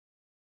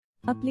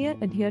A player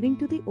adhering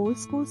to the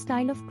old-school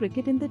style of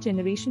cricket in the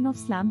generation of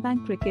slam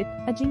bang cricket,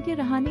 Ajinkya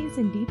Rahane is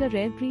indeed a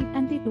rare breed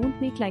and they don't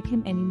make like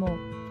him anymore.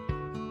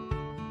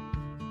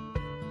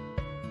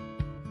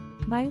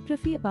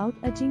 Biography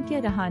about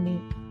Ajinkya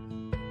Rahane.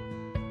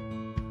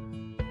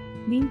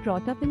 Being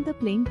brought up in the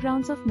playing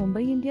grounds of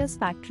Mumbai India's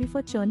factory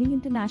for churning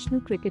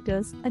international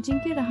cricketers,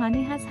 Ajinkya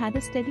Rahane has had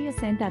a steady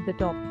ascent at the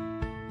top.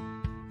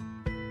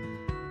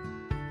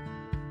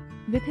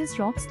 With his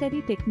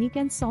rock-steady technique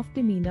and soft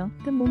demeanor,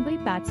 the Mumbai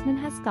batsman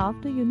has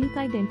carved a unique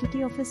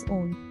identity of his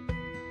own.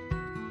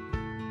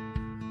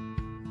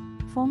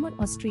 Former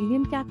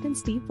Australian captain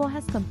Steve Waugh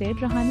has compared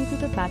Rahane to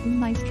the batting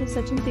maestro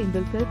Sachin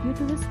Tendulkar due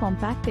to his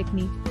compact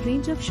technique,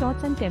 range of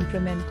shots and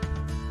temperament.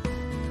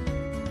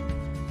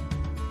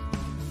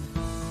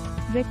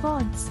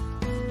 Records: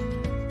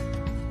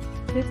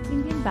 5th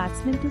Indian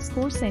batsman to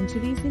score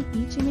centuries in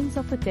each innings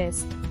of a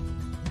test.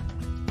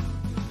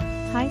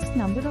 Highest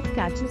number of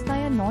catches by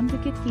a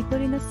non-wicket keeper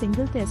in a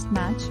single test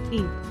match,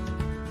 8.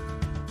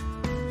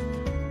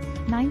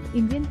 9th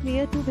Indian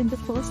player to win the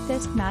first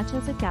test match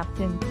as a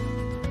captain.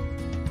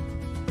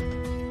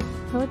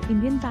 3rd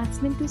Indian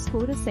batsman to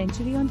score a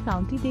century on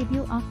county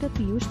debut after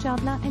Piyush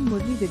Chawla and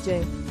Murli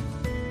Vijay.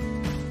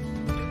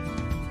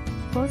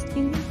 1st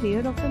Indian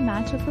player of the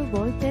match of the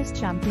World Test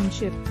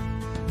Championship.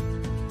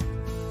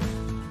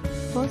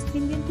 1st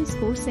Indian to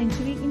score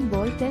century in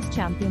World Test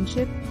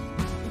Championship.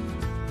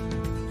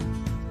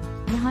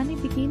 Rahane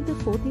became the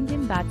 4th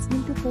Indian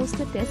batsman to post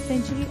a Test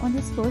century on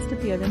his first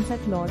appearance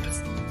at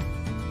Lord's.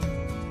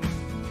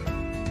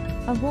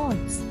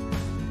 Awards: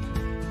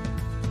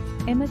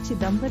 M.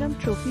 Chidambaram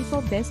Trophy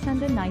for Best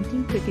Under-19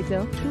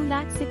 Cricketer,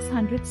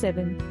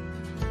 2,607.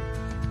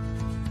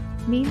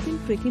 Named in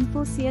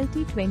Cricinfo CLT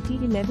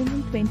 2011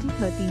 and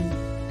 2013.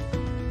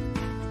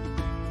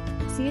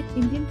 6th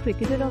Indian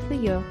Cricketer of the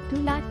Year,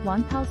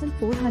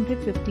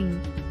 2,01,415.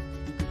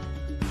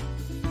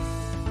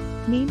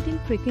 Named in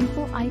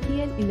Cricinfo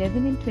IPL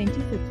 11 in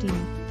 2015.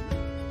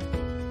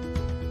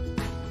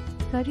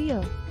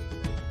 Career: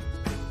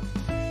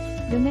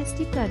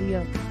 Domestic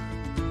career.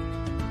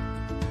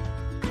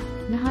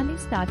 Rahane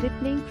started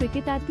playing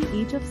cricket at the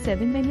age of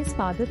 7 when his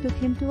father took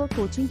him to a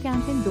coaching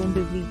camp in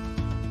Dombivli.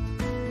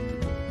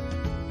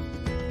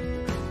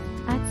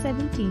 At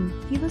 17,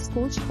 he was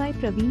coached by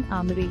Praveen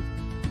Amare.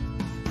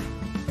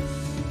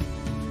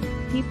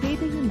 He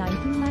played a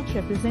U19 match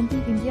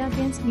representing India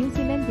against New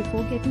Zealand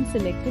before getting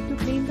selected to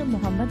play in the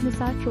Mohammad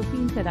Nisar Trophy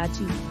in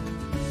Karachi.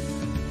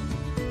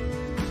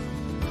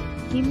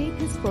 He made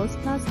his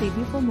first-class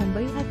debut for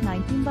Mumbai at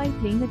 19 while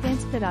playing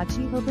against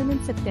Karachi Urban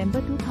in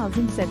September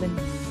 2007.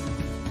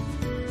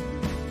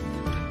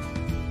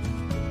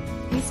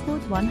 He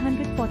scored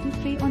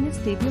 143 on his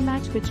debut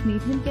match, which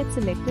made him get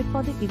selected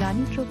for the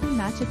Irani Trophy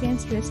match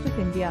against rest of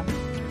India.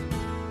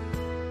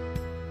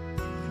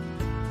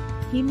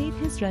 He made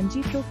his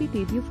Ranji Trophy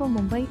debut for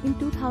Mumbai in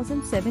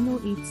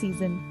 2007-08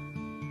 season.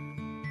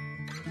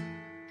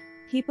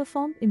 He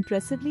performed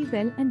impressively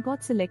well and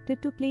got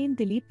selected to play in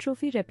Dilip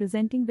Trophy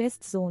representing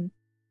West Zone.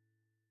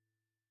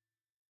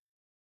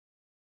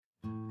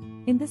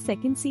 In the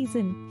second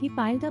season, he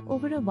piled up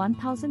over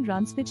 1,000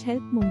 runs which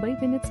helped Mumbai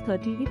win its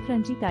 38th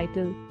Ranji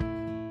title.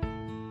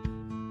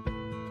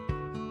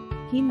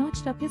 He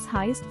notched up his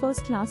highest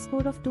first-class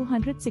score of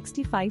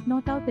 265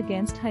 not out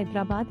against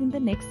Hyderabad in the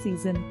next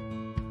season.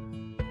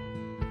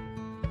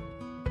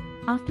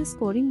 After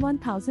scoring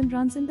 1,000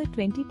 runs in the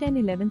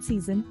 2010-11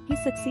 season, he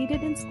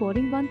succeeded in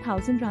scoring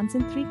 1,000 runs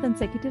in 3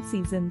 consecutive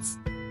seasons.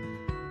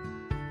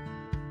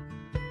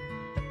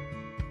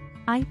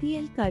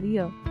 IPL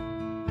career.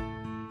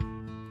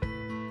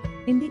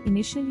 In the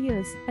initial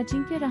years,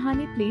 Ajinkya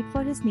Rahane played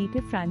for his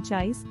native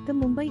franchise, the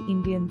Mumbai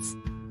Indians.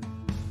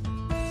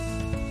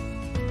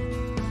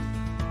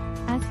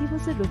 As he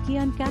was a rookie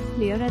uncapped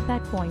player at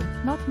that point,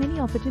 not many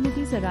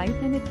opportunities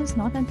arrived, and it was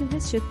not until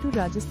his shift to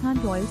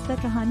Rajasthan Royals that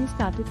Rahane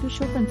started to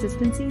show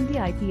consistency in the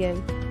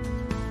IPL.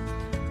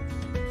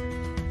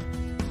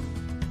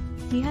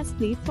 He has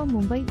played for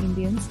Mumbai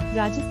Indians,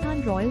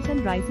 Rajasthan Royals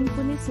and rising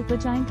Pune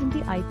Supergiant in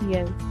the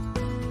IPL.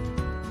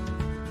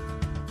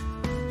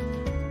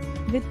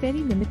 With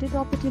very limited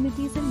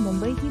opportunities in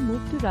Mumbai, he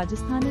moved to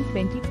Rajasthan in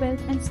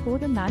 2012 and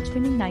scored a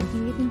match-winning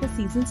 98 in the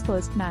season's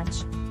first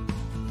match.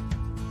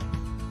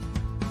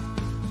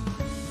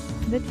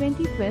 The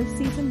 2012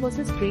 season was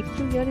his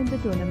breakthrough year in the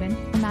tournament,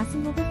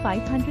 amassing over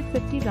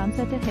 550 runs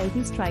at a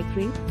healthy strike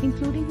rate,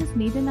 including his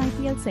maiden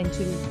IPL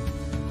century.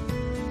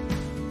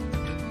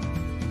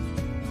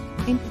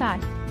 In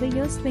fact, the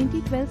years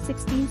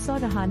 2012-16 saw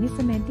Rahane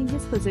cementing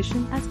his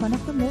position as one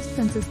of the most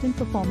consistent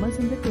performers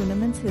in the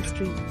tournament's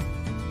history.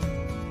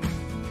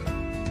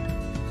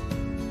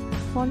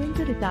 Following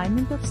the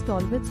retirement of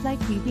stalwarts like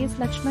VVS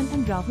Lakshman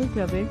and Rahul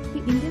Dravid, the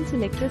Indian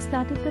selector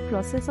started the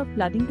process of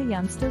blooding the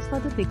youngsters for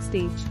the big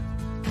stage.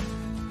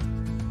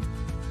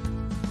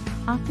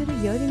 After a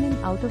year in and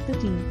out of the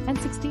team, and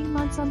 16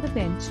 months on the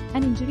bench,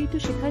 an injury to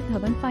Shikhar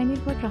Dhawan finally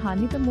got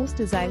Rahane the most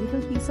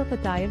desirable piece of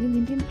attire in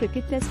Indian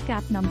cricket Test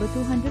cap number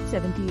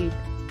 278.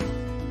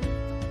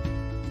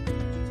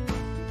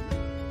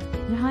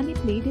 Rahane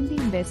played in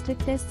the invested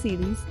Test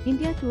Series,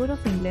 India Tour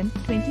of England,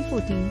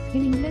 2014,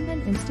 in England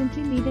and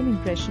instantly made an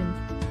impression.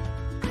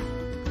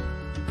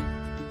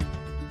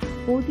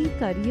 OD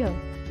career.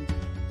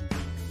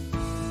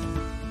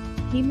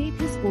 He made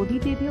his OD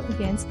debut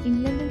against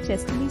England in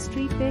Chesterley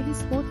Street where he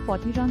scored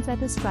 40 runs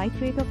at a strike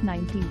rate of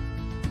 90.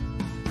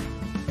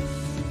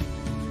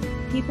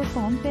 He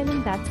performed well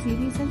in that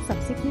series and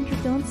subsequent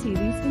return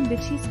series in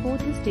which he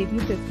scored his debut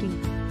 50.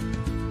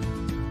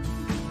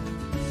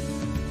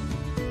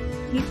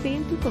 He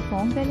failed to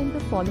perform well in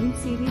the following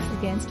series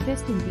against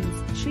West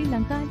Indies, Sri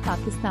Lanka and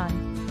Pakistan.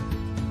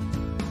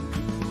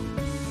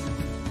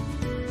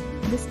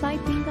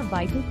 Despite being a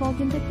vital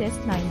cog in the Test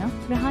lineup,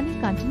 Rahane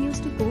continues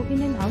to go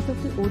in and out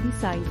of the OD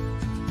side.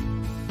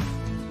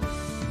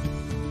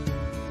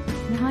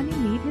 Rahane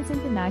made his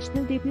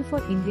international debut for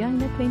India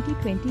in a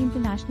 2020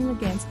 international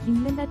against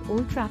England at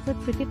Old Trafford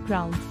Cricket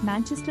Ground,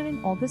 Manchester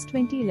in August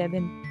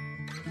 2011.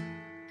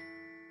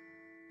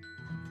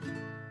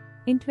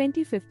 In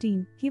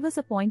 2015, he was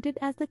appointed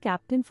as the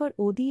captain for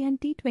OD and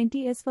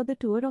T20s for the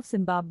Tour of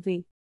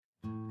Zimbabwe.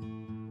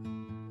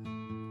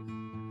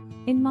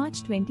 In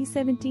March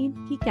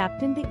 2017, he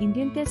captained the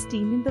Indian Test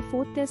team in the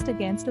fourth Test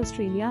against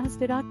Australia as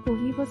Virat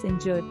Kohli was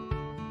injured.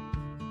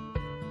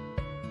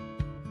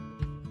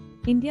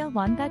 India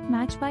won that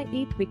match by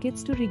 8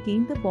 wickets to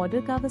regain the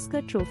Border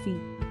Gavaskar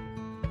Trophy.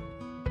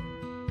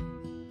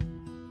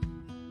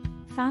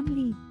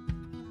 Family.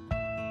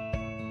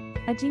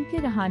 Ajinkya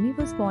Rahane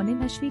was born in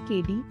Ashwi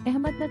KD,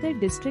 Ahmednagar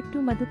district to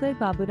Madhukar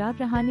Baburao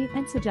Rahane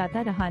and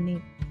Sujata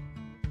Rahane.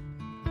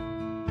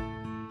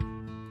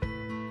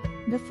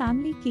 The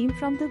family came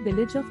from the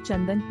village of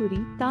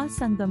Chandanpuri, Tal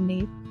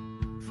Sangamner.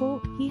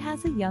 4. He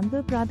has a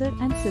younger brother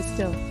and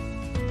sister,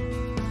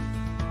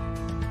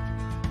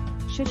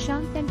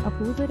 Shashank and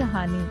Apurva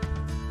Rahane.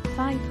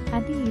 5.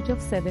 At the age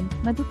of 7,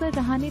 Madhukar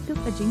Rahane took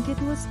Ajinkya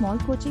to a small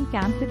coaching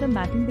camp with a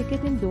matting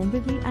wicket in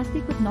Dombivli as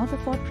they could not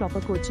afford proper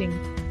coaching.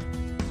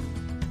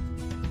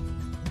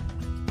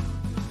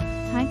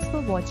 Thanks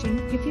for watching.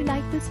 If you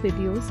like this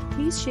videos,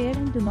 please share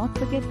and do not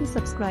forget to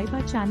subscribe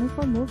our channel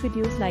for more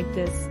videos like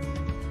this.